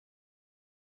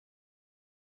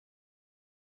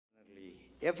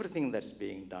everything that's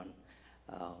being done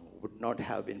would not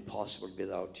have been possible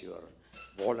without your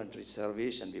voluntary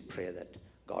service, and we pray that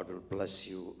God will bless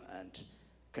you and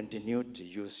continue to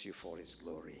use you for His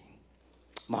glory.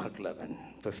 Mark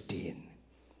 11:15.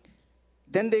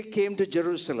 Then they came to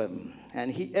Jerusalem,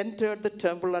 and He entered the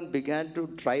temple and began to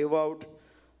drive out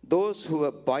those who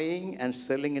were buying and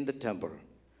selling in the temple,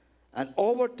 and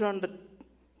overturned the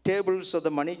tables of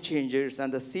the money changers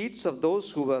and the seats of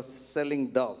those who were selling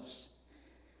doves.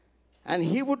 And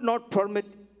He would not permit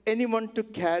anyone to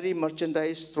carry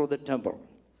merchandise through the temple.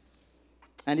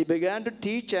 And He began to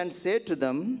teach and say to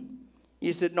them,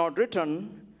 Is it not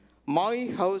written, My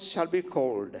house shall be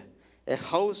called a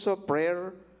house of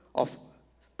prayer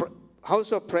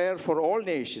for all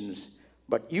nations,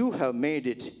 but you have made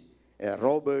it a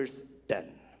robber's den.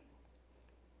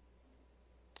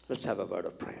 Let's have a word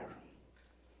of prayer.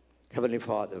 Heavenly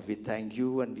Father, we thank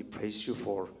you and we praise you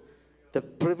for the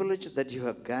privilege that you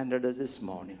have granted us this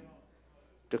morning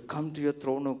to come to your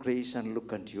throne of grace and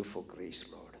look unto you for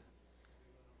grace, Lord.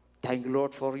 Thank you,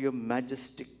 Lord, for your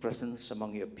majestic presence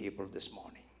among your people this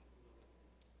morning.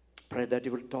 Pray that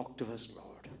you will talk to us, Lord.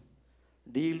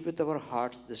 Deal with our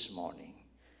hearts this morning.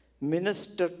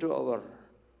 Minister to our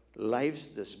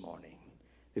lives this morning.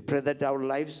 We pray that our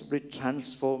lives will be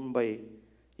transformed by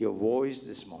your voice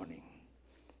this morning.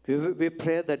 We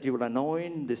pray that you will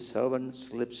anoint the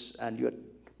servant's lips and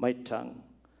my tongue,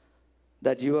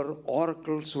 that your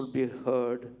oracles will be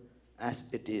heard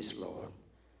as it is, Lord.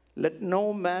 Let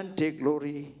no man take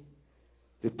glory.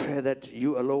 We pray that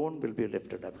you alone will be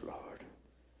lifted up, Lord.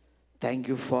 Thank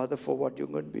you, Father, for what you're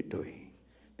going to be doing.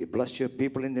 We bless your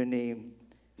people in the name.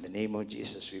 In the name of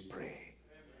Jesus we pray.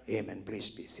 Amen. Please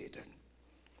be seated.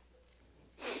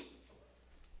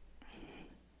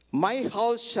 My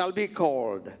house shall be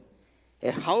called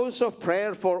a house of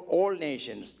prayer for all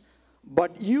nations,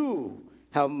 but you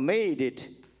have made it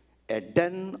a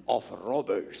den of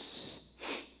robbers.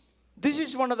 This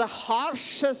is one of the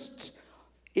harshest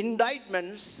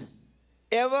indictments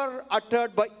ever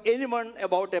uttered by anyone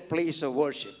about a place of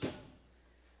worship.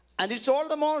 And it's all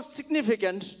the more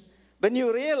significant when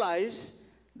you realize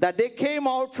that they came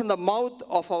out from the mouth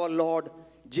of our Lord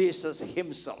Jesus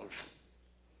Himself.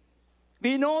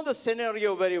 We know the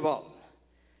scenario very well.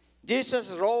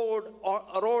 Jesus rode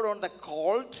on the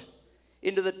colt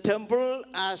into the temple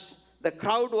as the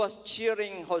crowd was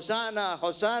cheering, Hosanna,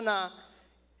 Hosanna,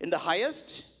 in the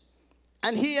highest.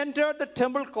 And He entered the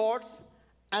temple courts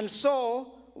and saw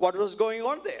what was going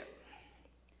on there.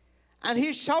 And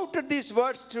He shouted these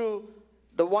words to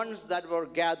the ones that were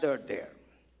gathered there.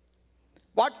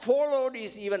 What followed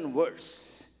is even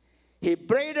worse. He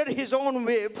braided His own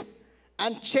whip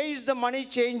and chased the money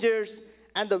changers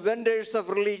and the vendors of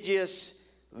religious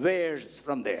wares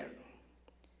from there.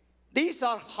 These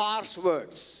are harsh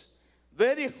words,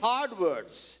 very hard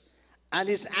words, and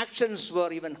His actions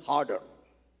were even harder.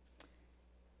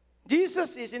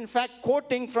 Jesus is in fact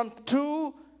quoting from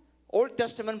two Old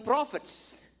Testament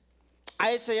prophets.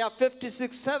 Isaiah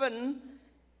 56:7,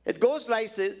 it goes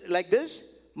like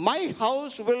this: My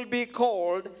house will be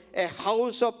called a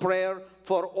house of prayer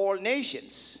for all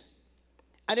nations.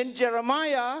 And in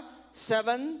Jeremiah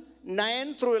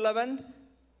 7:9-11,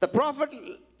 the prophet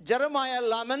Jeremiah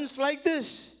laments like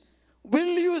this: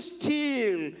 Will you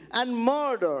steal and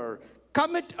murder,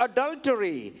 commit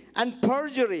adultery and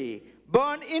perjury,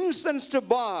 burn incense to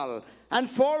Baal, and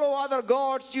follow other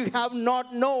gods you have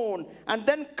not known, and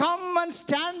then come and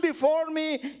stand before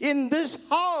me in this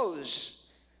house,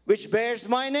 which bears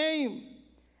my name,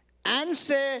 and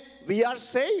say, We are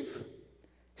safe?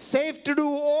 Safe to do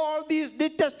all these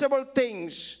detestable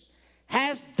things.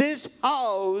 Has this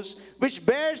house, which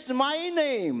bears my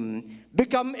name,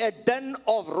 become a den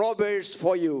of robbers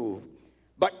for you?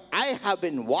 But I have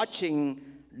been watching,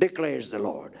 declares the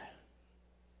Lord.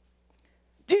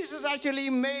 Jesus actually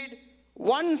made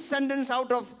one sentence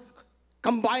out of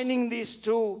combining these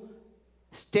two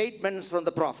statements from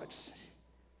the prophets.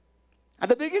 At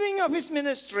the beginning of His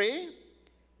ministry,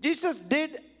 Jesus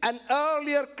did an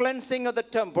earlier cleansing of the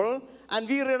temple, and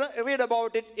we read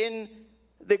about it in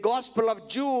the Gospel of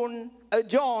John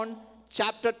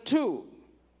chapter 2.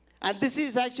 And this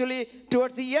is actually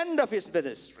towards the end of His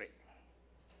ministry.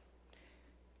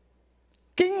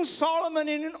 King Solomon,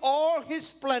 in all his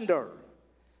splendor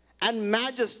and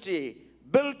majesty,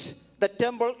 built the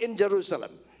temple in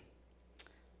Jerusalem.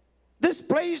 This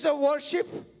place of worship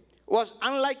was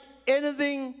unlike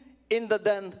anything in the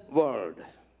then world.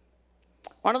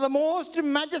 One of the most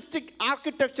majestic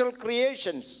architectural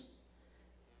creations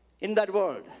in that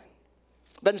world.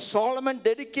 When Solomon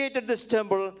dedicated this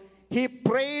temple, he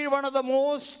prayed one of the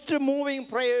most moving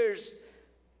prayers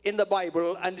in the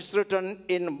Bible, and it's written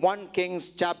in 1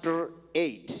 Kings chapter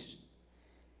 8.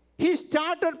 He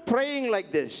started praying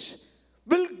like this: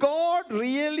 will God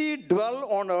really dwell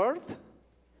on earth?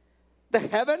 The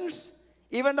heavens,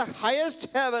 even the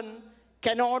highest heaven,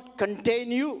 cannot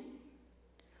contain you.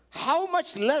 How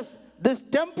much less this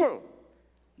temple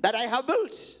that I have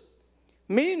built?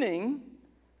 Meaning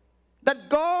that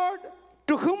God,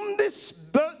 to whom this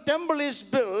temple is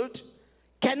built,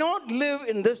 cannot live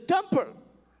in this temple.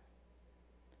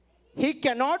 He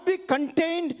cannot be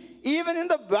contained even in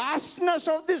the vastness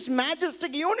of this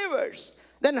majestic universe.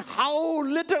 Then how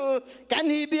little can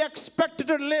he be expected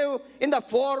to live in the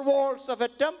four walls of a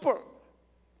temple?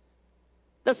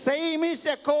 The same is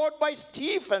echoed by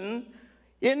Stephen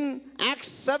in Acts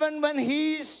 7 when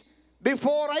he's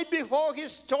right before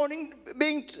his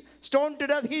being stoned to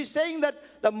death. He's saying that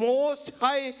the Most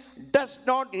High does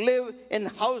not live in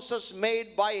houses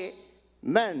made by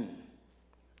men.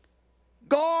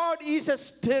 God is a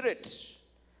spirit,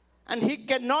 and he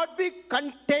cannot be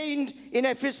contained in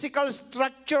a physical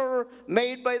structure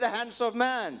made by the hands of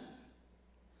man.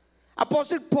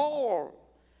 Apostle Paul,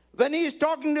 when he is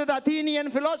talking to the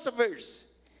Athenian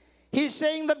philosophers, he's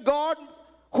saying that God,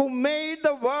 who made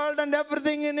the world and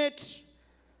everything in it,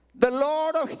 the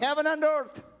Lord of heaven and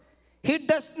earth, he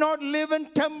does not live in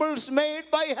temples made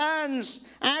by hands.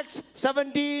 Acts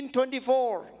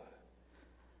 17:24.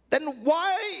 Then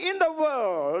why in the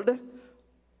world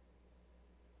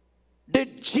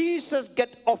did Jesus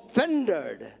get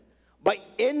offended by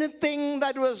anything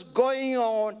that was going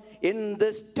on in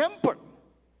this temple?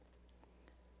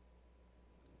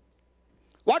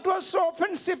 What was so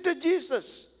offensive to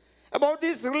Jesus about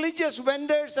these religious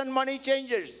vendors and money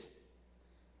changers?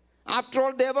 After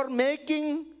all, they were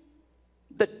making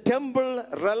the temple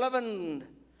relevant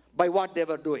by what they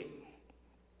were doing.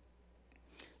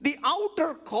 The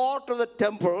outer court of the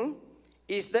temple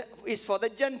is for the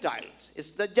Gentiles.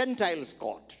 It's the Gentiles'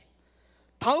 court.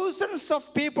 Thousands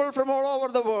of people from all over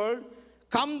the world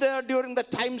come there during the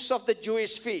times of the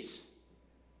Jewish feasts.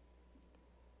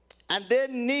 And they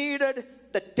needed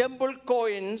the temple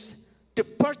coins to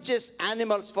purchase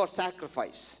animals for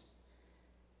sacrifice.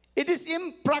 It is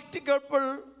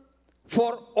impracticable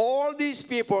for all these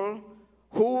people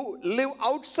who live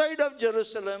outside of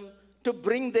Jerusalem to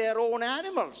bring their own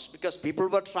animals, because people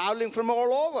were traveling from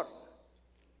all over.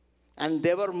 And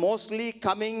they were mostly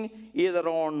coming either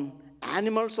on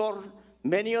animals or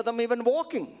many of them even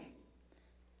walking.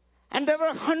 And there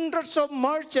were hundreds of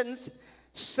merchants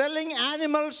selling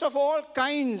animals of all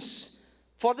kinds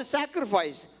for the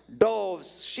sacrifice: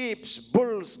 doves, sheep,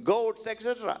 bulls, goats,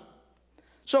 etc.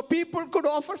 So people could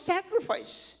offer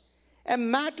sacrifice, a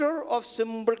matter of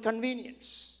simple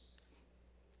convenience.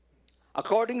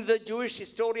 According to the Jewish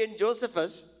historian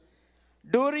Josephus,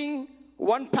 during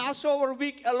one Passover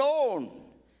week alone,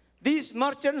 these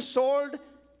merchants sold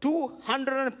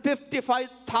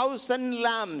 255,000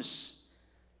 lambs.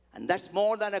 And that's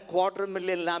more than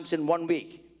 250,000 lambs in 1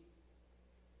 week.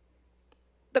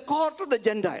 The court of the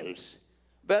Gentiles,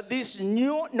 where these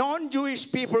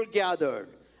non-Jewish people gathered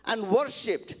and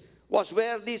worshipped, was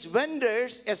where these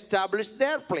vendors established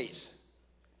their place.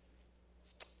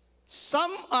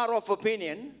 Some are of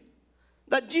opinion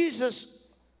that Jesus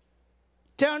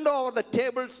turned over the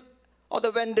tables of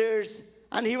the vendors,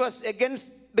 and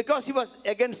because he was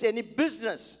against any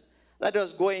business that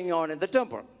was going on in the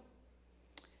temple.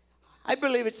 I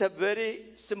believe it's a very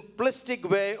simplistic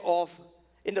way of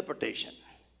interpretation.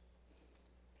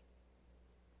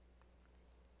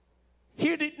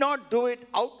 He did not do it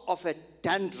out of a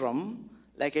tantrum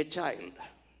like a child.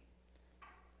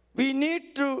 We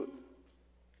need to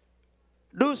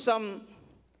do some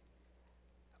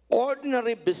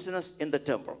ordinary business in the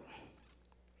temple.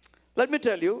 Let me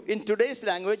tell you, in today's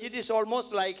language, it is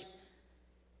almost like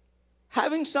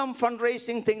having some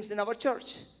fundraising things in our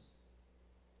church,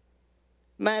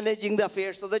 managing the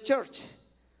affairs of the church,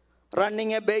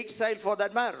 running a bake sale for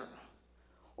that matter,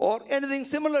 or anything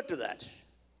similar to that.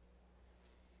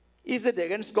 Is it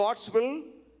against God's will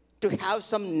to have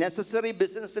some necessary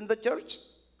business in the church?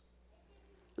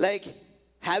 Like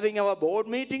having our board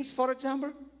meetings, for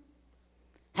example,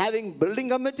 having building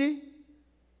committee,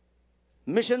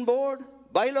 mission board,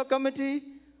 bylaw committee,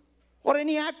 or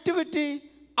any activity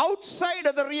outside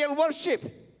of the real worship.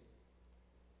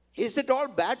 Is it all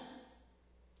bad?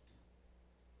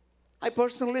 I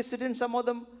personally sit in some of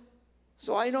them,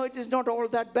 so I know it is not all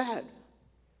that bad.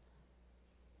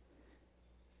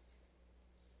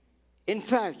 In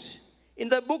fact, in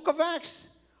the book of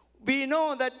Acts, we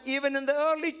know that even in the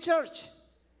early church,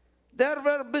 there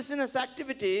were business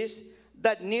activities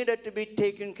that needed to be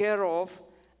taken care of,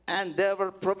 and there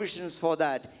were provisions for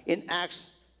that in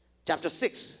Acts chapter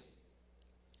 6.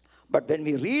 But when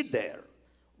we read there,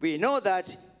 we know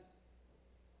that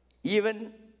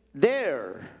even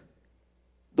there,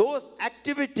 those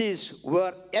activities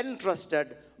were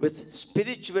entrusted with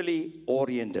spiritually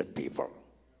oriented people.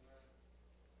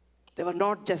 They were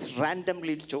not just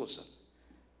randomly chosen.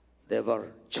 They were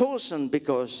chosen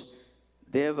because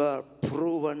they were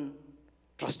proven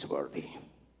trustworthy.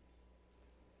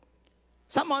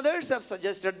 Some others have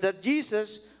suggested that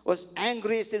Jesus was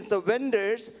angry since the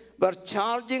vendors were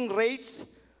charging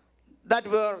rates that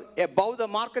were above the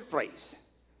market price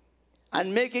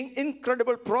and making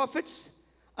incredible profits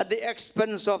at the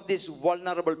expense of these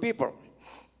vulnerable people.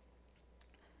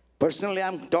 Personally,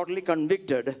 I'm totally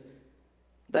convicted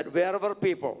that wherever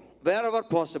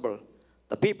possible,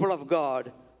 the people of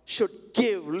God should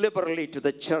give liberally to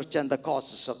the church and the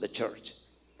causes of the church,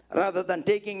 rather than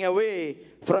taking away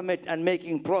from it and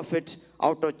making profit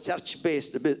out of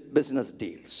church-based business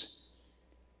deals.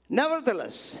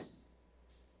 Nevertheless,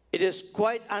 it is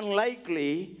quite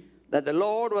unlikely that the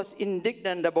Lord was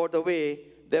indignant about the way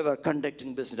they were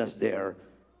conducting business there,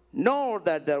 nor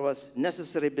that there was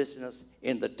necessary business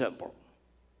in the temple.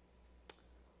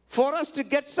 For us to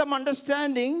get some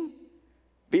understanding,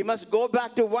 we must go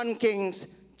back to 1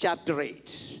 Kings chapter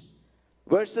 8,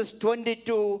 verses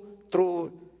 22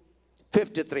 through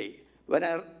 53. When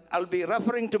I'll be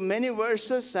referring to many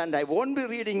verses, and I won't be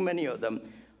reading many of them.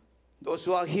 Those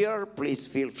who are here, please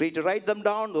feel free to write them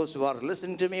down. Those who are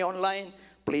listening to me online,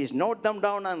 please note them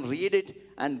down and read it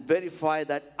and verify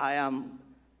that I am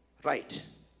right.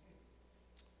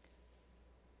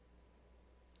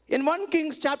 In 1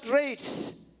 Kings chapter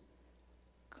 8,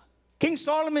 King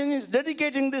Solomon is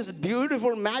dedicating this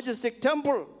beautiful, majestic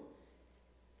temple.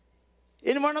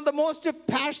 In one of the most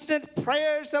passionate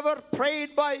prayers ever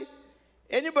prayed by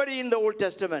anybody in the Old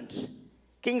Testament,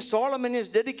 King Solomon is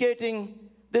dedicating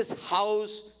this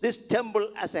house, this temple,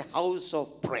 as a house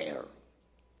of prayer.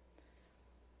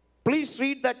 Please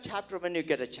read that chapter when you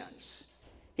get a chance.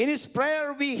 In his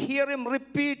prayer, we hear him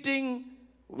repeating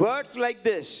words like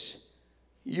this: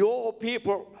 your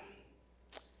people,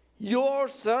 your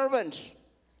servant,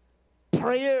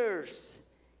 prayers,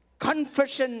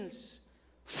 confessions,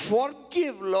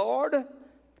 forgive, Lord,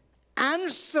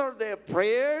 answer their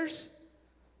prayers.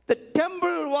 The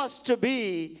temple was to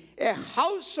be a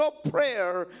house of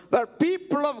prayer where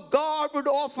people of God would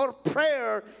offer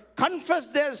prayer, confess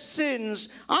their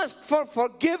sins, ask for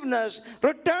forgiveness,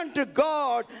 return to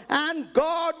God, and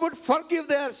God would forgive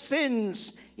their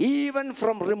sins even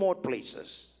from remote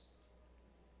places.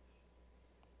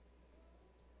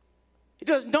 It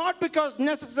was not because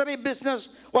necessary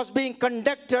business was being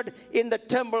conducted in the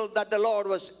temple that the Lord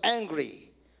was angry,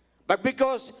 but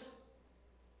because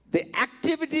the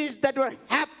activities that were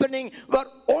happening were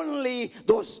only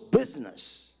those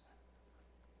business.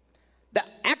 The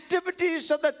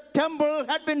activities of the temple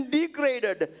had been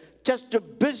degraded just to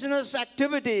business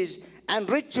activities and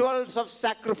rituals of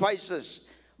sacrifices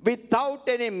without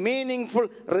any meaningful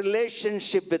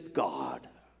relationship with God.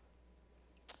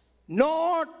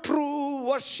 No true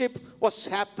worship was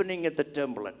happening at the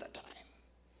temple at that time.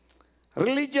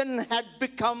 Religion had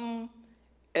become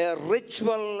a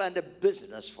ritual and a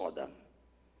business for them.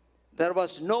 There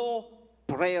was no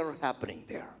prayer happening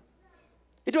there.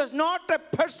 It was not a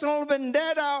personal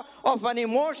vendetta of an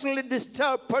emotionally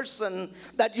disturbed person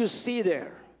that you see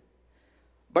there,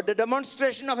 but the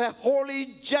demonstration of a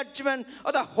holy judgment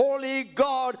of the holy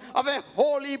God, of a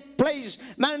holy place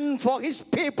meant for his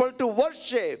people to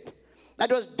worship,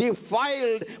 that was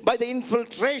defiled by the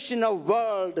infiltration of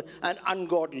world and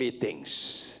ungodly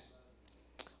things.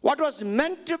 What was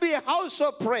meant to be a house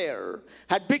of prayer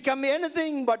had become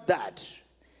anything but that.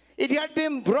 It had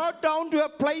been brought down to a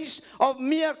place of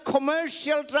mere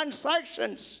commercial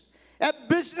transactions, a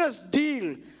business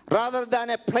deal, rather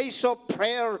than a place of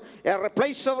prayer, a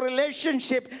place of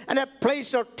relationship, and a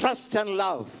place of trust and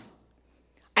love.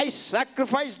 I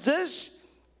sacrifice this,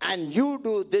 and you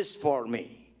do this for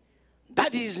me.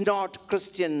 That is not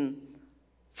Christian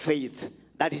faith.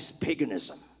 That is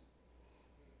paganism.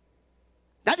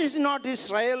 That is not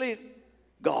Israeli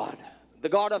God, the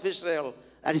God of Israel.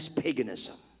 That is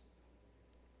paganism.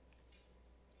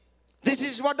 This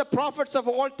is what the prophets of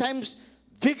all times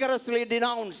vigorously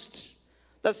denounced: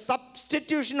 the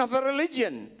substitution of a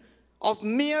religion of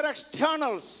mere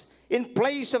externals in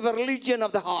place of a religion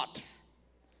of the heart.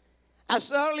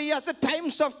 As early as the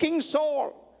times of King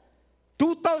Saul,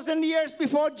 2,000 years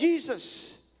before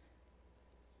Jesus,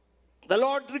 the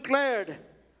Lord declared,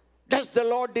 "Does the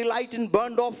Lord delight in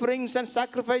burnt offerings and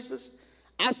sacrifices?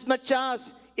 as much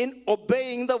as in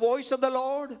obeying the voice of the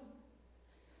Lord.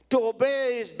 To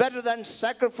obey is better than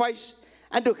sacrifice,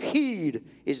 and to heed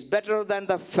is better than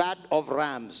the fat of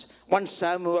rams. 1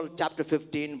 Samuel chapter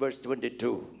 15, verse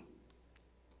 22.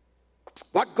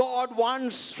 What God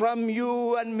wants from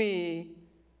you and me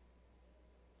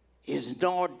is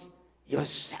not your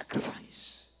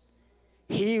sacrifice.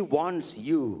 He wants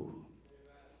you.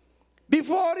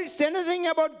 Before it's anything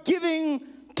about giving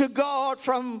to God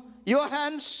from your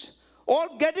hands or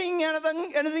getting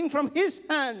anything from His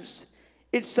hands,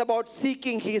 it's about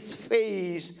seeking His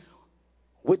face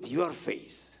with your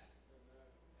face.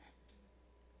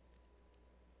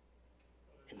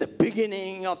 In the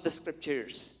beginning of the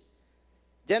scriptures,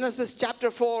 Genesis chapter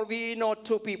 4, we know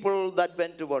two people that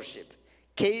went to worship.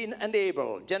 Cain and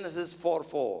Abel, Genesis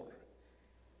 4:4.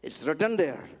 It's written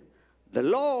there. The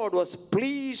Lord was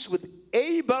pleased with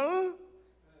Abel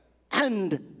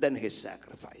and then his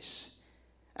sacrifice.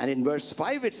 And in verse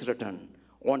 5 it's written,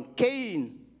 on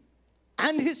Cain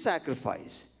and his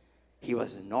sacrifice, He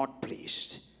was not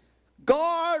pleased.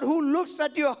 God, who looks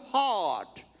at your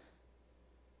heart,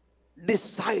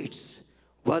 decides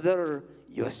whether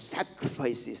your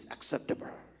sacrifice is acceptable.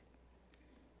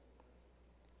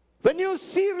 When you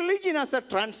see religion as a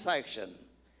transaction,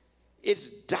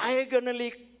 it's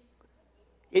diagonally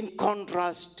in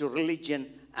contrast to religion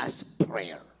as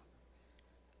prayer.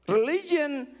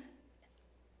 Religion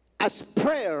as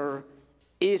prayer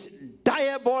is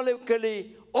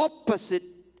diabolically opposite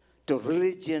to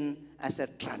religion as a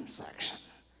transaction.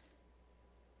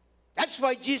 That's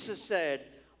why Jesus said,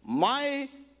 my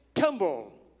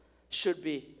temple should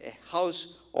be a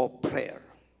house of prayer.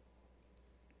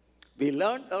 We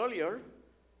learned earlier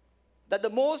that the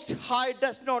Most High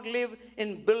does not live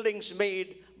in buildings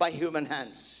made by human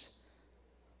hands.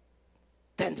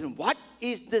 Then what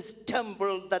is this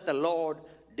temple that the Lord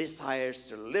desires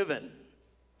to live in?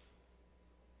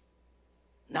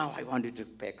 Now I want you to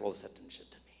pay close attention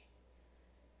to me.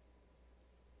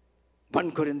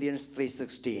 1 Corinthians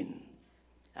 3:16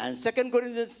 and 2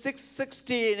 Corinthians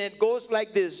 6:16, it goes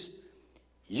like this.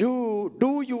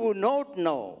 Do you not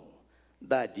know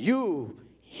that you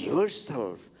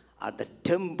yourself are the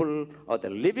temple of the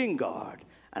living God,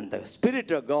 and the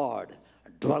Spirit of God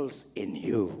dwells in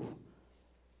you?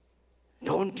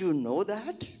 Don't you know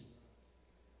that?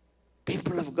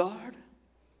 People of God,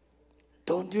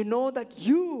 don't you know that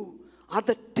you are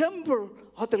the temple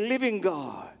of the living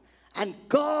God, and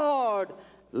God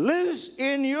lives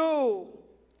in you?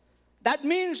 That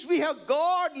means we have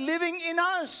God living in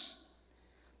us.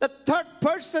 The third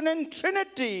person in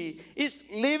Trinity is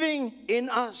living in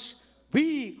us.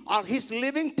 We are His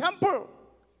living temple.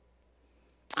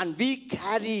 And we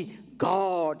carry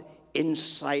God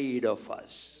inside of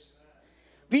us.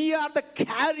 We are the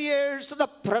carriers of the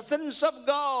presence of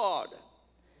God.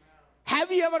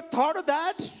 Have you ever thought of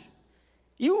that?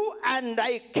 You and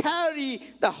I carry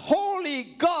the Holy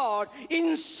God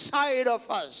inside of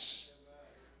us.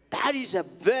 That is a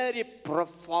very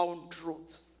profound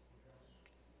truth.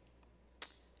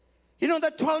 You know,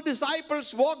 the 12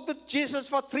 disciples walked with Jesus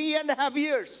for 3.5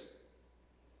 years.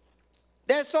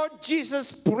 They saw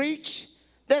Jesus preach.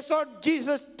 They saw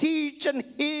Jesus teach and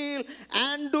heal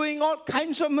and doing all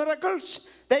kinds of miracles.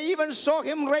 They even saw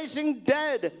Him raising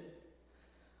dead.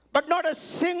 But not a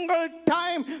single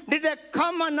time did they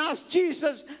come and ask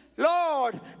Jesus,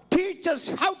 Lord, teach us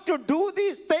how to do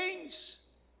these things.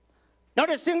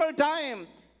 Not a single time.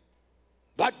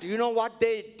 But do you know what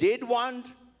they did want?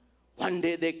 One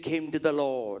day they came to the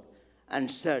Lord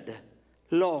and said,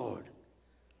 Lord,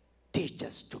 teach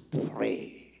us to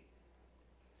pray.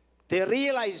 They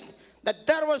realized that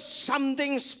there was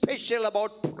something special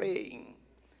about praying.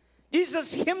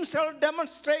 Jesus Himself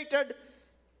demonstrated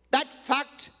that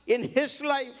fact in His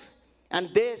life, and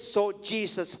they saw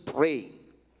Jesus praying.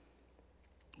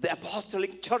 The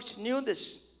apostolic church knew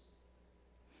this.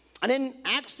 And in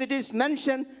Acts it is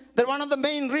mentioned that one of the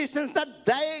main reasons that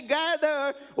they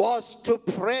gathered was to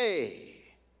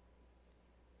pray.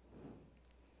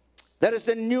 There is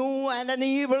a new and an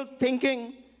evil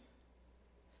thinking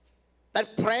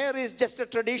that prayer is just a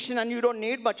tradition and you don't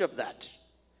need much of that.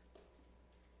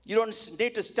 You don't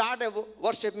need to start a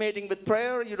worship meeting with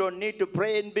prayer. You don't need to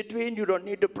pray in between. You don't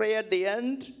need to pray at the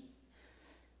end.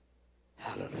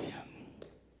 Hallelujah.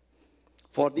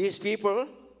 For these people,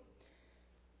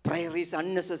 prayer is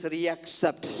unnecessary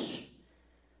except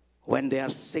when they are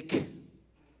sick,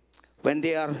 when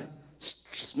they are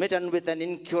smitten with an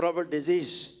incurable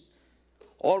disease,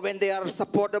 or when they are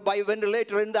supported by a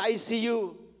ventilator in the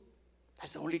ICU.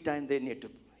 That's the only time they need to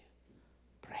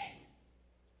pray.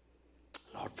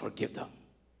 Lord, forgive them.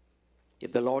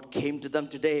 If the Lord came to them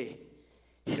today,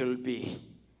 he'll be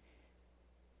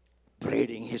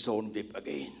braiding his own whip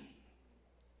again.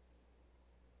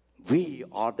 We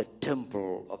are the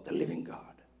temple of the living God.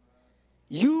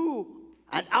 You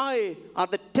and I are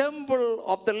the temple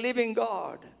of the living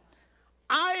God.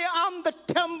 I am the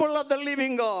temple of the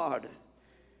living God.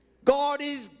 God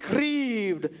is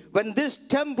grieved when this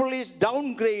temple is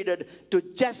downgraded to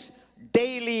just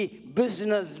daily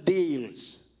business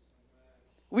deals.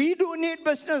 We do need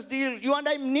business deals. You and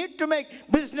I need to make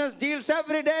business deals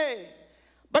every day.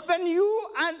 But when you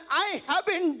and I have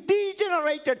been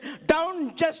degenerated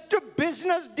down just to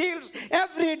business deals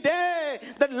every day,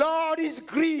 the Lord is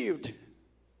grieved.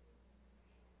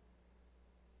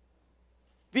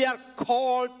 We are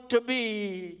called to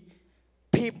be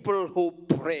people who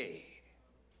pray.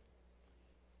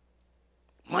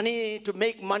 To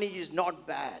make money is not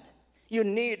bad. You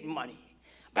need money.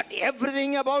 But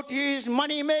everything about you is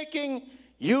money making.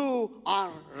 You are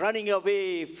running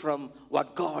away from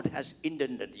what God has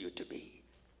intended you to be.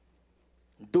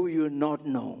 Do you not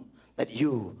know that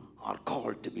you are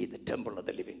called to be the temple of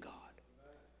the living God?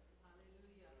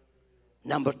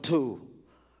 Number 2,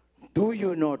 do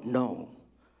you not know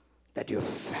that your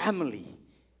family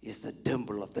is the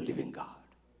temple of the living God?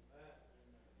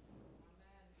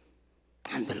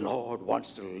 And the Lord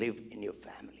wants to live in your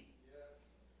family.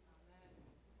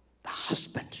 The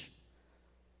husband,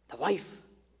 the wife,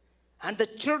 and the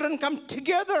children come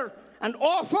together and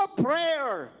offer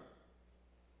prayer.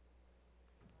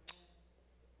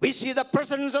 We see the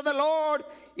presence of the Lord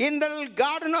in the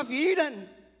Garden of Eden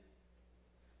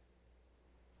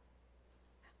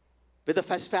with the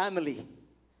first family,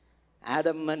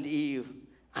 Adam and Eve,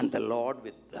 and the Lord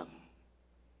with them.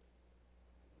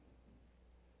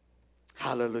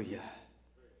 Hallelujah.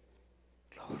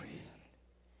 Glory.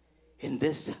 In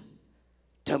this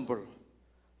temple,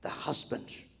 the husband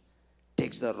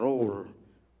takes the role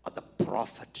of the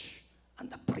prophet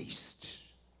and the priest.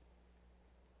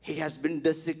 He has been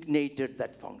designated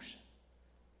that function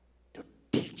to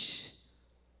teach,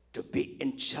 to be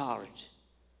in charge,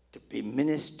 to be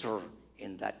minister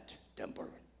in that temple.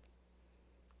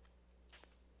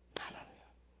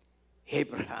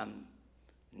 Abraham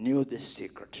knew this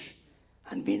secret,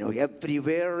 and we know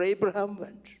everywhere Abraham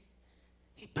went,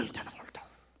 he built an altar.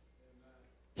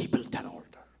 He built an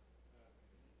altar.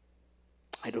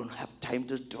 I don't have time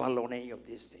to dwell on any of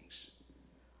these things.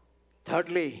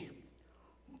 Thirdly,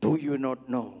 do you not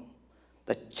know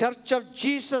the church of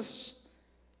Jesus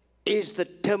is the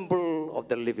temple of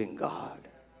the living God?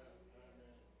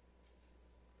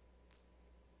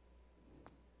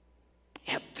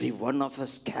 Every one of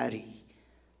us carry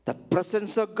the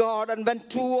presence of God, and when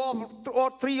 2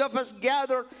 or 3 of us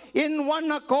gather in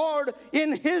one accord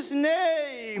in his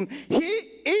name, he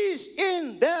is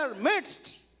in their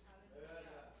midst.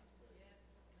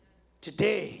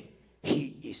 Today,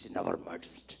 he is in our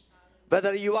midst.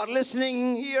 Whether you are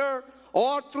listening here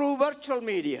or through virtual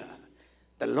media,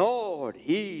 the Lord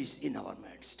is in our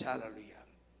midst. Hallelujah.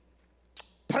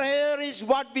 Prayer is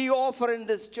what we offer in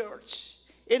this church,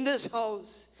 in this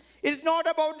house. It's not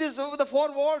about the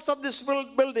 4 walls of this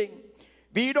building.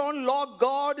 We don't lock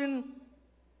God in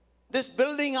this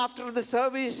building after the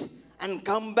service and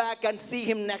come back and see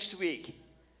him next week.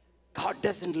 God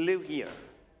doesn't live here.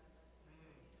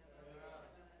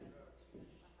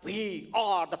 We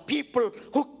are the people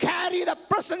who carry the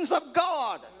presence of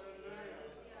God.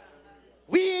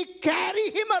 We carry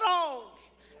him around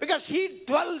because he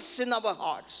dwells in our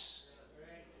hearts.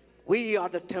 We are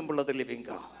the temple of the living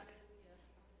God.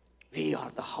 We are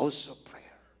the house of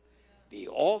prayer. We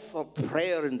offer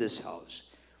prayer in this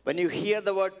house. When you hear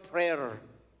the word prayer,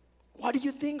 what do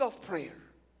you think of prayer?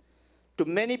 To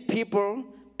many people,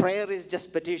 prayer is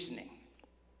just petitioning,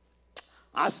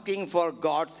 asking for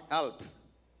God's help.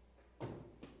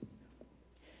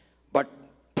 But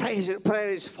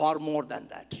prayer is far more than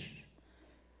that.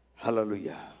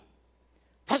 Hallelujah.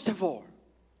 First of all,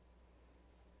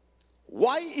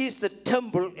 why is the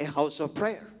temple a house of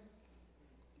prayer?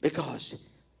 Because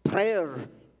prayer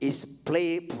is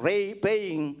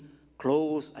paying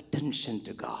close attention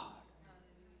to God.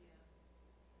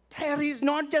 Prayer is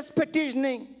not just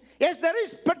petitioning. Yes, there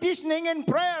is petitioning in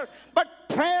prayer, but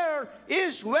prayer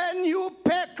is when you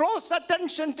pay close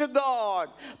attention to God.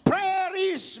 Prayer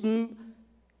is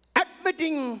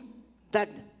admitting that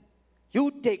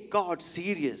you take God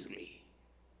seriously.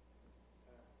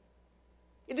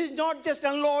 It is not just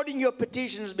unloading your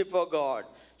petitions before God.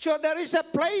 Sure, there is a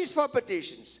place for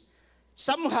petitions.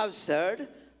 Some have said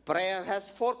prayer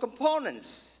has 4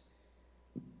 components: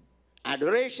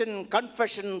 adoration,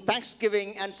 confession,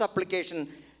 thanksgiving, and supplication.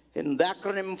 In the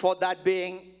acronym for that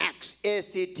being ACTS,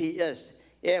 A-C-T-S.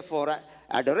 A for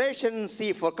adoration,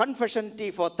 C for confession, T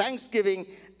for thanksgiving,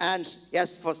 and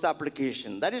S for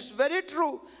supplication. That is very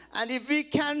true. And if we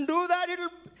can do that,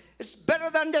 it's better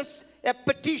than just a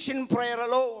petition prayer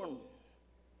alone.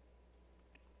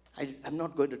 I'm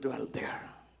not going to dwell there.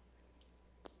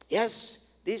 Yes,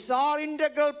 these are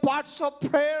integral parts of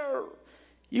prayer.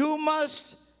 You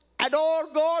must adore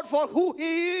God for who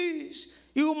He is.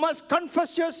 You must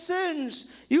confess your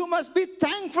sins. You must be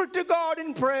thankful to God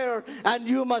in prayer. And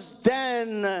you must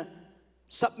then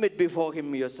submit before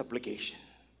Him your supplication.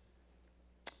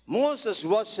 Moses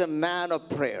was a man of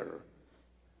prayer.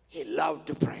 He loved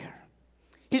to pray.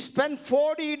 He spent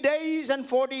 40 days and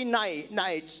 40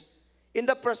 nights in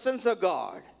the presence of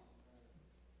God.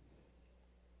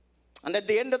 And at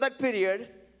the end of that period,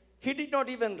 he did not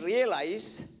even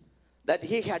realize that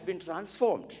he had been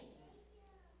transformed.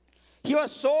 He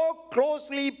was so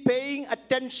closely paying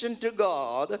attention to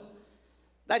God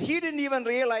that he didn't even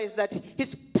realize that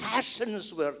his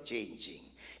passions were changing.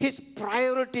 His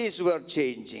priorities were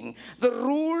changing. The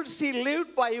rules he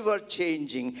lived by were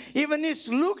changing. Even his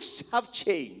looks have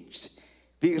changed.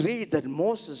 We read that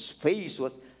Moses' face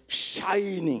was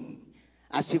shining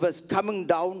as he was coming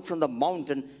down from the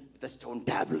mountain with the stone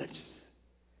tablets.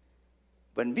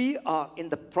 When we are in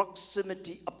the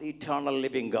proximity of the eternal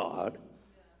living God,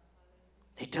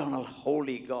 the eternal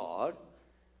holy God,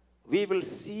 we will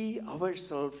see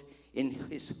ourselves in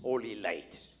His holy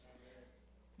light.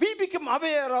 We become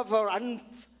aware of our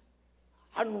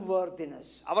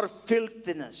unworthiness, our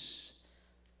filthiness.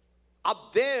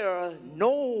 Up there, no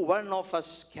one of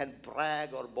us can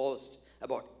brag or boast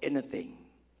about anything.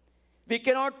 We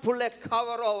cannot pull a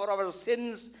cover over our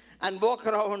sins and walk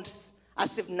around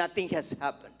as if nothing has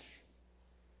happened.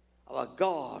 Our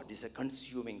God is a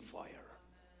consuming fire.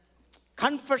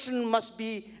 Confession must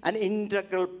be an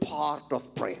integral part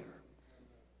of prayer.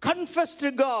 Confess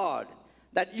to God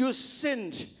that you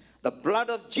sinned. The blood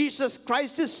of Jesus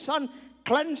Christ, His Son,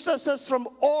 cleanses us from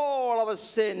all our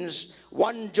sins.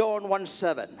 1 John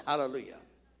 1:7. Hallelujah.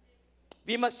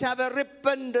 We must have a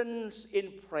repentance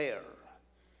in prayer.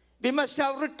 We must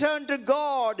have returned to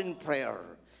God in prayer.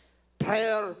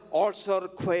 Prayer also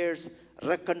requires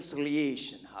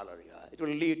reconciliation. Hallelujah. It will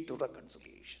lead to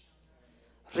reconciliation.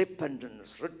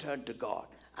 Repentance, return to God,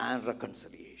 and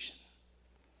reconciliation.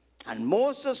 And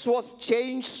Moses was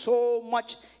changed so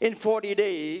much in 40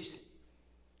 days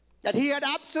that he had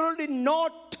absolutely no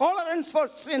tolerance for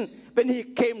sin when he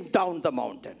came down the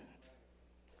mountain.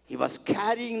 He was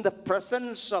carrying the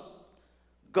presence of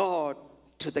God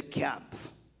to the camp.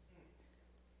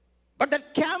 But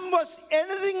that camp was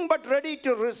anything but ready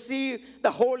to receive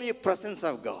the holy presence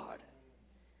of God.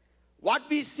 What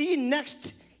we see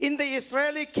next in the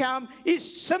Israeli camp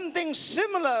is something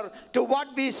similar to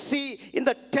what we see in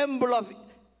the temple of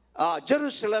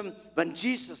Jerusalem when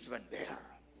Jesus went there.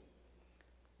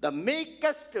 The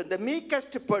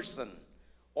meekest person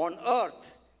on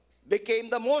earth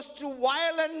became the most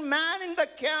violent man in the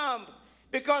camp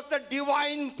because the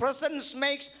divine presence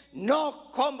makes no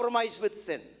compromise with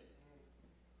sin.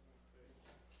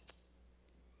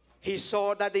 He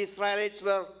saw that the Israelites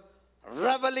were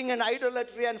reveling in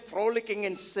idolatry and frolicking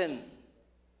in sin,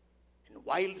 in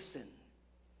wild sin.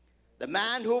 The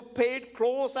man who paid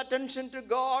close attention to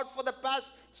God for the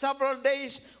past several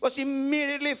days was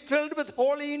immediately filled with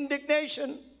holy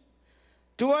indignation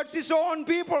towards his own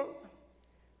people.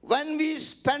 When we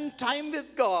spend time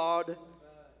with God,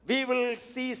 we will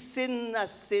see sin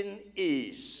as sin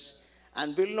is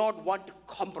and will not want to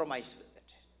compromise with it.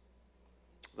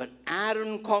 When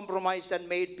Aaron compromised and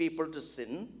made people to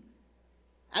sin,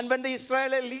 and when the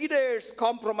Israeli leaders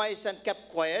compromised and kept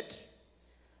quiet,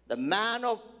 the man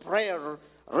of prayer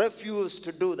refused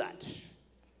to do that.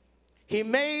 We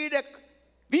may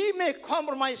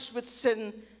compromise with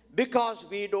sin because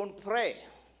we don't pray.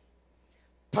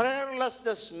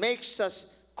 Prayerlessness makes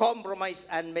us compromise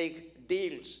and make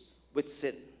deals with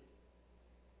sin.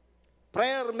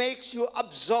 Prayer makes you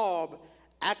absorb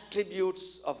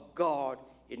attributes of God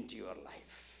into your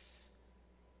life.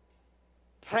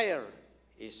 Prayer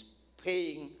is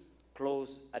paying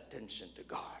close attention to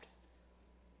God.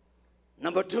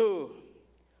 Number 2,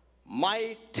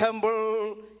 my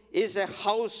temple is a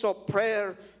house of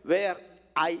prayer where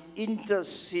I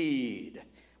intercede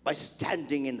by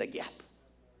standing in the gap.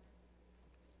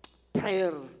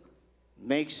 Prayer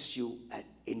makes you an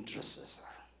intercessor.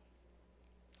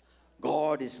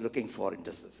 God is looking for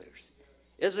intercessors.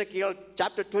 Ezekiel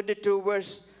chapter 22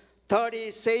 verse 30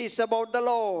 says about the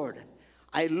Lord,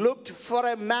 I looked for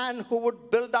a man who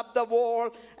would build up the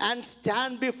wall and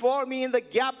stand before me in the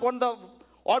gap on the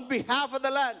on behalf of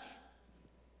the land,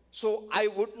 so I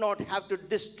would not have to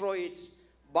destroy it,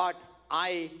 but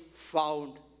I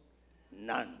found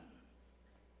none.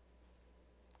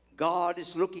 God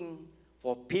is looking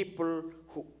for people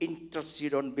who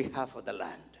intercede on behalf of the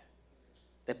land.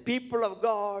 The people of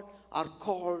God are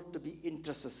called to be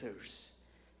intercessors.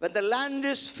 When the land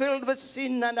is filled with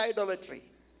sin and idolatry,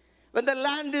 when the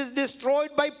land is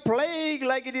destroyed by plague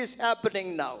like it is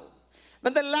happening now,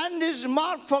 when the land is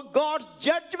marked for God's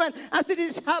judgment as it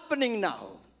is happening now,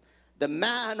 the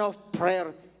man of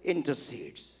prayer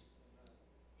intercedes.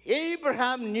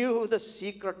 Abraham knew the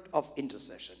secret of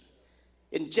intercession.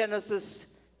 In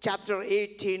Genesis chapter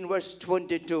 18, verse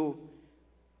 22,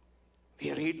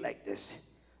 we read like this.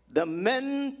 The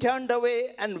men turned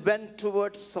away and went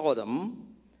towards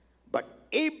Sodom, but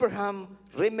Abraham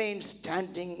remained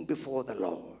standing before the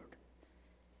Lord.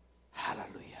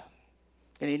 Hallelujah.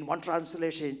 And in one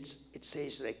translation, it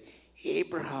says like,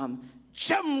 Abraham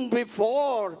jumped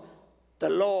before the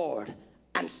Lord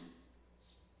and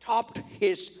stopped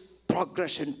his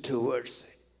progression towards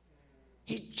it.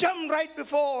 He jumped right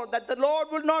before that the Lord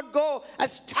will not go and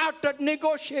started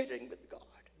negotiating with God.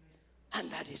 And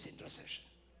that is intercession.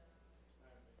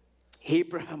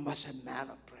 Abraham was a man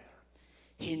of prayer.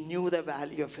 He knew the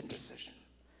value of intercession.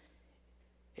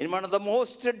 In one of the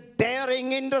most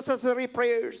daring intercessory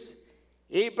prayers,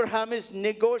 Abraham is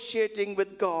negotiating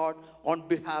with God on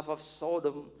behalf of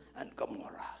Sodom and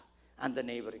Gomorrah and the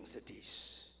neighboring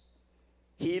cities.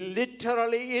 He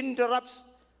literally interrupts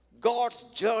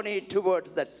God's journey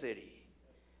towards that city.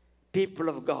 People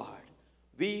of God,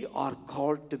 we are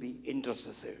called to be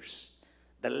intercessors.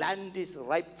 The land is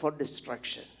ripe for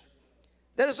destruction.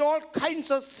 There is all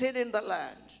kinds of sin in the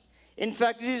land. In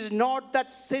fact, it is not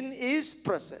that sin is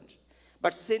present,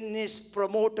 but sin is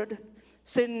promoted,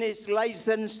 sin is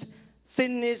licensed,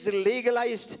 sin is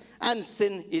legalized, and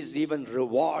sin is even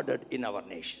rewarded in our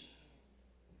nation.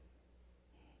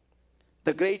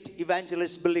 The great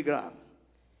evangelist Billy Graham,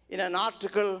 in an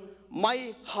article,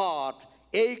 My Heart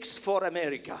Aches for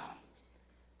America,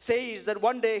 says that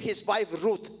one day his wife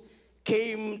Ruth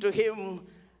came to him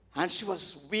and she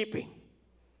was weeping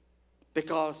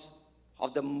because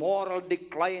of the moral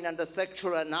decline and the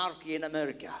sexual anarchy in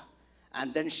America.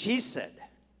 And then she said,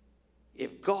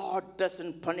 if God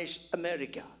doesn't punish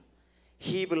America,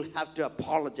 he will have to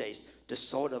apologize to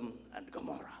Sodom and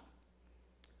Gomorrah.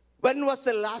 When was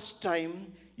the last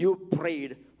time you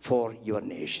prayed for your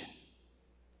nation,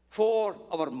 for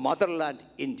our motherland,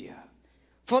 India,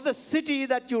 for the city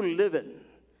that you live in,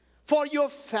 for your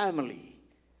family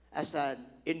as an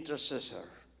intercessor,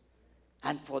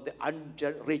 and for the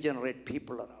unregenerate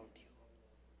people around you?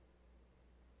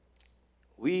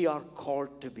 We are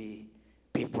called to be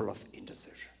people of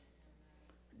intercession.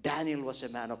 Daniel was a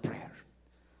man of prayer.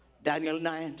 Daniel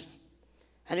 9,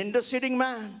 an interceding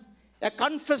man, a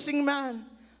confessing man.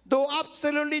 Though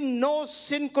absolutely no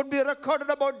sin could be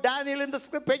recorded about Daniel in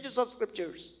the pages of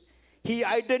scriptures, he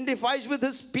identifies with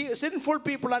his sinful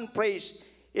people and prays.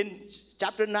 In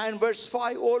chapter 9, verse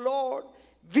 5, O Lord,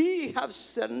 we have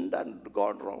sinned and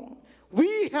gone wrong.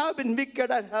 We have been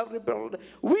wicked and have rebelled.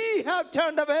 We have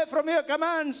turned away from your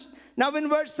commands. Now in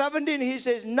verse 17 he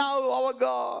says, now our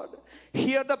God,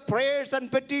 hear the prayers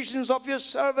and petitions of your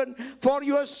servant. For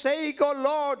your sake, O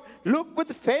Lord, look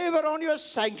with favor on your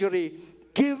sanctuary.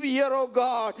 Give ear, O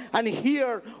God, and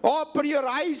hear. Open your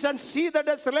eyes and see the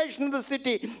desolation of the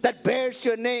city that bears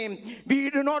your name. We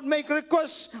do not make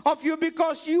requests of you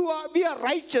because we are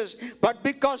righteous, but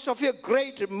because of your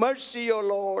great mercy, O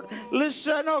Lord.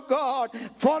 Listen, O God.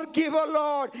 Forgive, O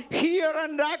Lord. Hear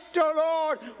and act, O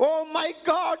Lord. Oh my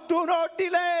God, do not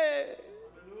delay.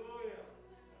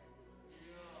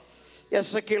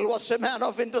 Ezekiel was a man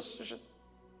of intercession.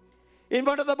 In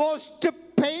one of the most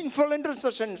painful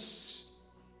intercessions,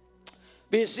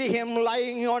 we see him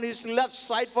lying on his left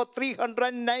side for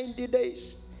 390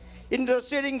 days,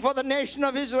 interceding for the nation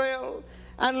of Israel,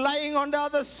 and lying on the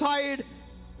other side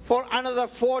for another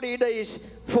 40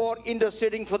 days for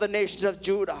interceding for the nation of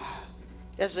Judah.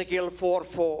 Ezekiel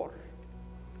 4:4.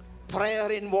 Prayer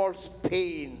involves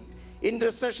pain.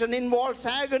 Intercession involves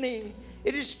agony.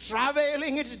 It is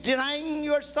travailing, it's denying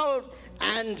yourself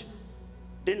and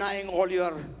denying all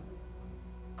your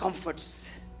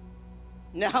comforts.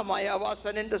 Nehemiah was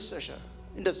an intercessor,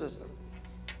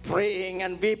 praying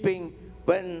and weeping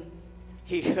when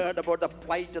he heard about the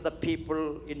plight of the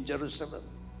people in Jerusalem.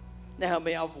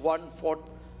 Nehemiah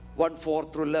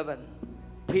 1:4 through 11.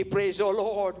 He prays, O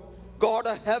Lord, God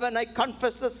of heaven, I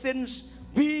confess the sins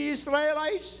we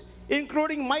Israelites,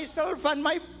 including myself and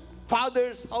my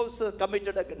father's house,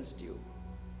 committed against you.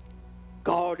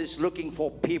 God is looking for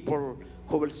people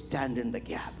who will stand in the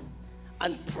gap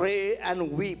and pray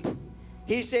and weep.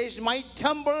 He says, my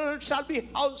temple shall be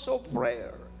house of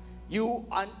prayer. You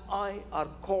and I are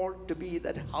called to be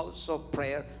that house of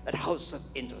prayer, that house of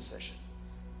intercession.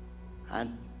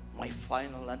 And my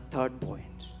final and third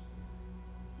point,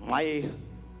 my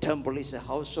temple is a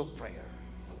house of prayer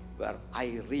where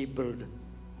I rebuild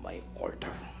my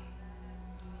altar.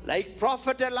 Like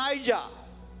Prophet Elijah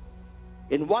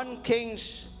in 1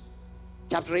 Kings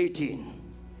chapter 18,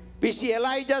 we see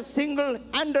Elijah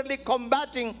single-handedly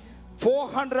combating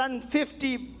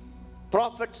 450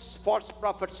 prophets, false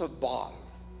prophets of Baal.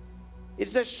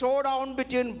 It's a showdown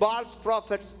between Baal's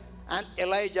prophets and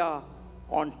Elijah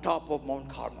on top of Mount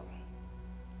Carmel.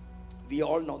 We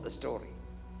all know the story.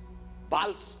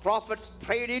 Baal's prophets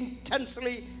prayed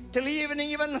intensely till evening,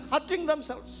 even hurting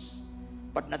themselves.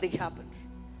 But nothing happened.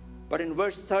 But in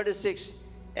verse 36,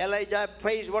 Elijah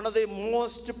prays one of the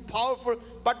most powerful,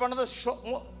 but one of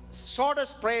the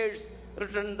shortest prayers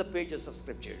written in the pages of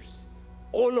scriptures.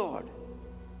 O Lord,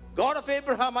 God of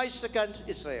Abraham, Isaac, and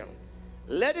Israel,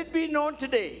 let it be known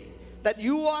today that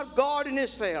you are God in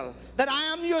Israel, that I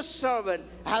am your servant,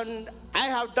 and I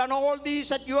have done all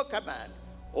these at your command.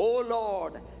 O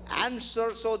Lord,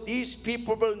 answer so these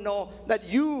people will know that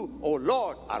you, O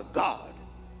Lord, are God.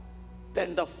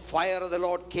 Then the fire of the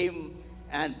Lord came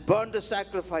and burned the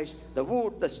sacrifice, the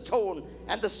wood, the stone,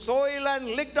 and the soil, and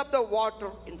licked up the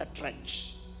water in the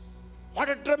trench. What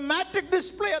a dramatic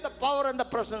display of the power and the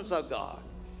presence of God.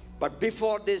 But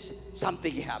before this,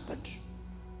 something happened.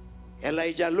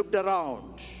 Elijah looked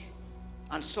around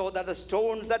and saw that the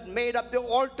stones that made up the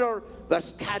altar were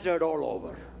scattered all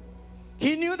over.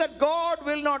 He knew that God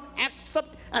will not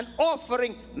accept an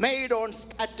offering made on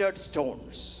scattered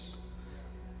stones.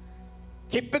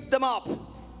 He picked them up,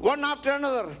 one after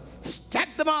another,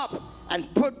 stacked them up,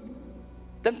 and put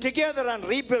them together and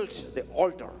rebuilt the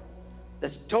altar. The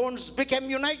stones became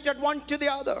united one to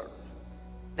the other.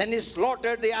 Then he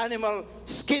slaughtered the animal,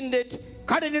 skinned it,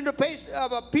 cut it into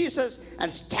pieces,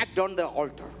 and stacked on the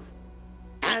altar.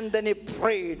 And then he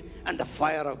prayed, and the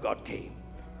fire of God came.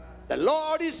 The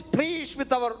Lord is pleased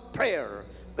with our prayer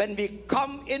when we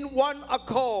come in one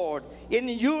accord, in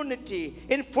unity,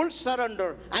 in full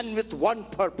surrender, and with one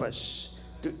purpose,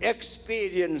 to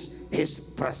experience His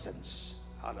presence.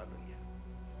 Hallelujah.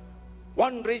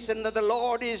 One reason that the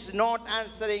Lord is not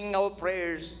answering our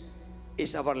prayers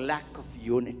is our lack of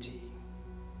unity,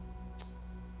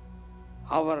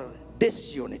 our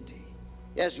disunity.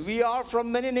 Yes, we are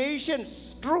from many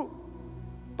nations, true,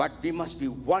 but we must be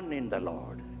one in the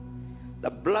Lord. The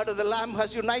blood of the Lamb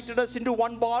has united us into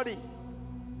one body.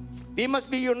 We must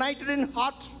be united in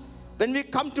heart when we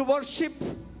come to worship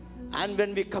and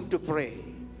when we come to pray.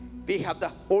 We have the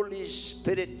Holy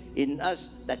Spirit in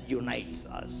us that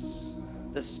unites us.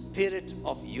 The spirit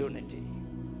of unity.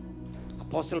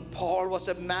 Apostle Paul was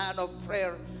a man of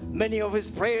prayer. Many of his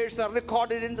prayers are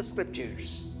recorded in the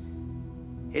scriptures.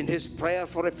 In his prayer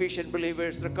for Ephesian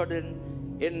believers, recorded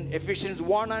in Ephesians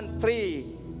 1 and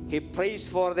 3, he prays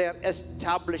for their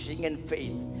establishing in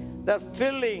faith, their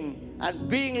filling and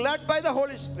being led by the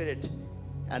Holy Spirit,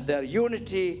 and their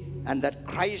unity, and that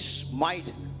Christ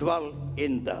might dwell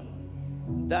in them,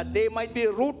 that they might be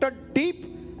rooted deep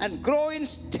and grow in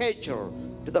stature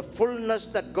to the fullness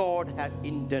that God had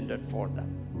intended for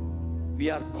them. We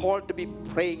are called to be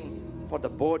praying for the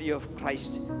body of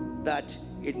Christ, that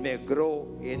it may grow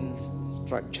in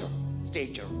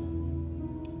stature.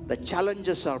 The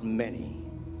challenges are many.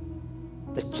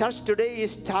 The church today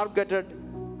is targeted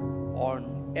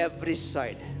on every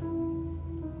side.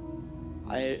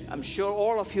 I'm sure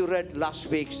all of you read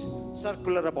last week's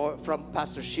circular from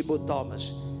Pastor Shibu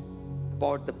Thomas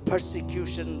about the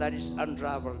persecution that is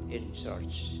unraveled in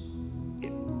church,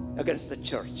 against the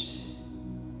church.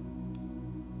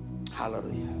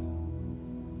 Hallelujah.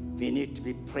 We need to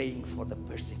be praying for the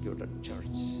persecuted church.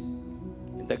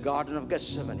 In the Garden of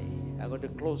Gethsemane, I'm going to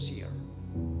close here.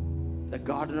 The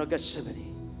Garden of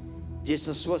Gethsemane,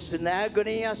 Jesus was in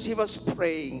agony as he was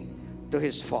praying to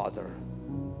his Father.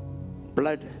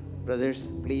 Blood, brothers,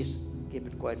 please keep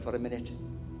it quiet for a minute.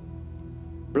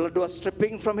 Blood was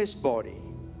dripping from his body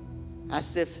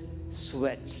as if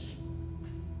sweat.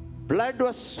 Blood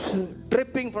was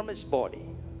dripping from his body.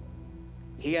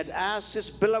 He had asked his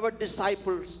beloved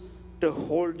disciples to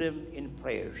hold him in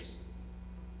prayers,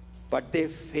 but they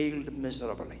failed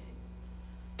miserably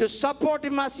to support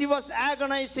him as he was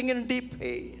agonizing in deep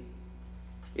pain.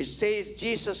 It says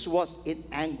Jesus was in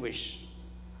anguish.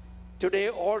 Today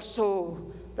also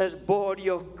the body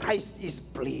of Christ is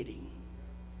bleeding.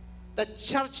 The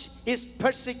church is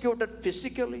persecuted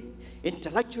physically,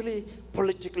 intellectually,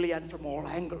 politically, and from all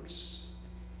angles.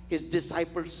 his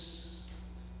disciples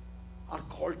are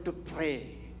called to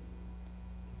pray.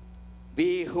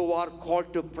 We who are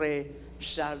called to pray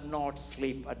shall not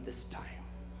sleep at this time.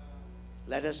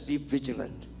 Let us be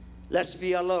vigilant. Let's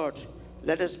be alert.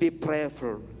 Let us be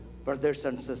prayerful, brothers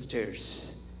and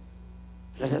sisters.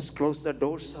 Let us close the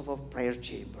doors of our prayer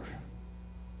chamber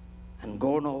and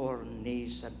go on our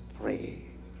knees and pray.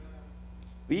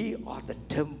 We are the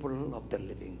temple of the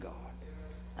living God.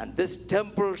 And this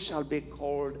temple shall be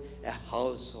called a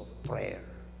house of prayer.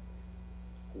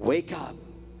 Wake up.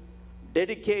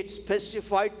 Dedicate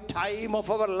specified time of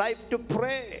our life to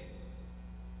pray.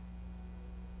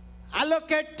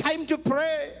 Allocate time to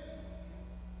pray.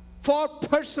 For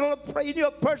personal prayer, in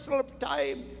your personal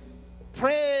time.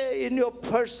 Pray in your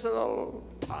personal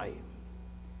time.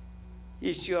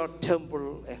 Is your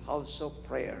temple a house of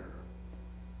prayer?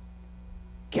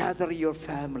 Gather your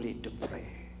family to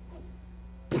pray.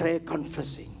 Pray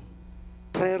confessing.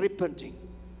 Pray repenting.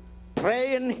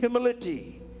 Pray in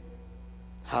humility.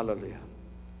 Hallelujah.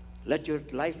 Let your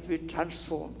life be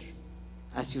transformed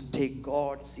as you take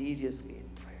God seriously in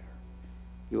prayer.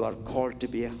 You are called to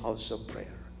be a house of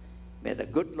prayer. May the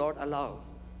good Lord allow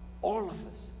all of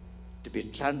us to be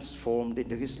transformed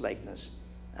into his likeness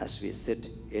as we sit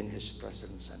in his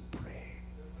presence and pray.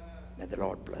 May the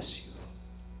Lord bless you.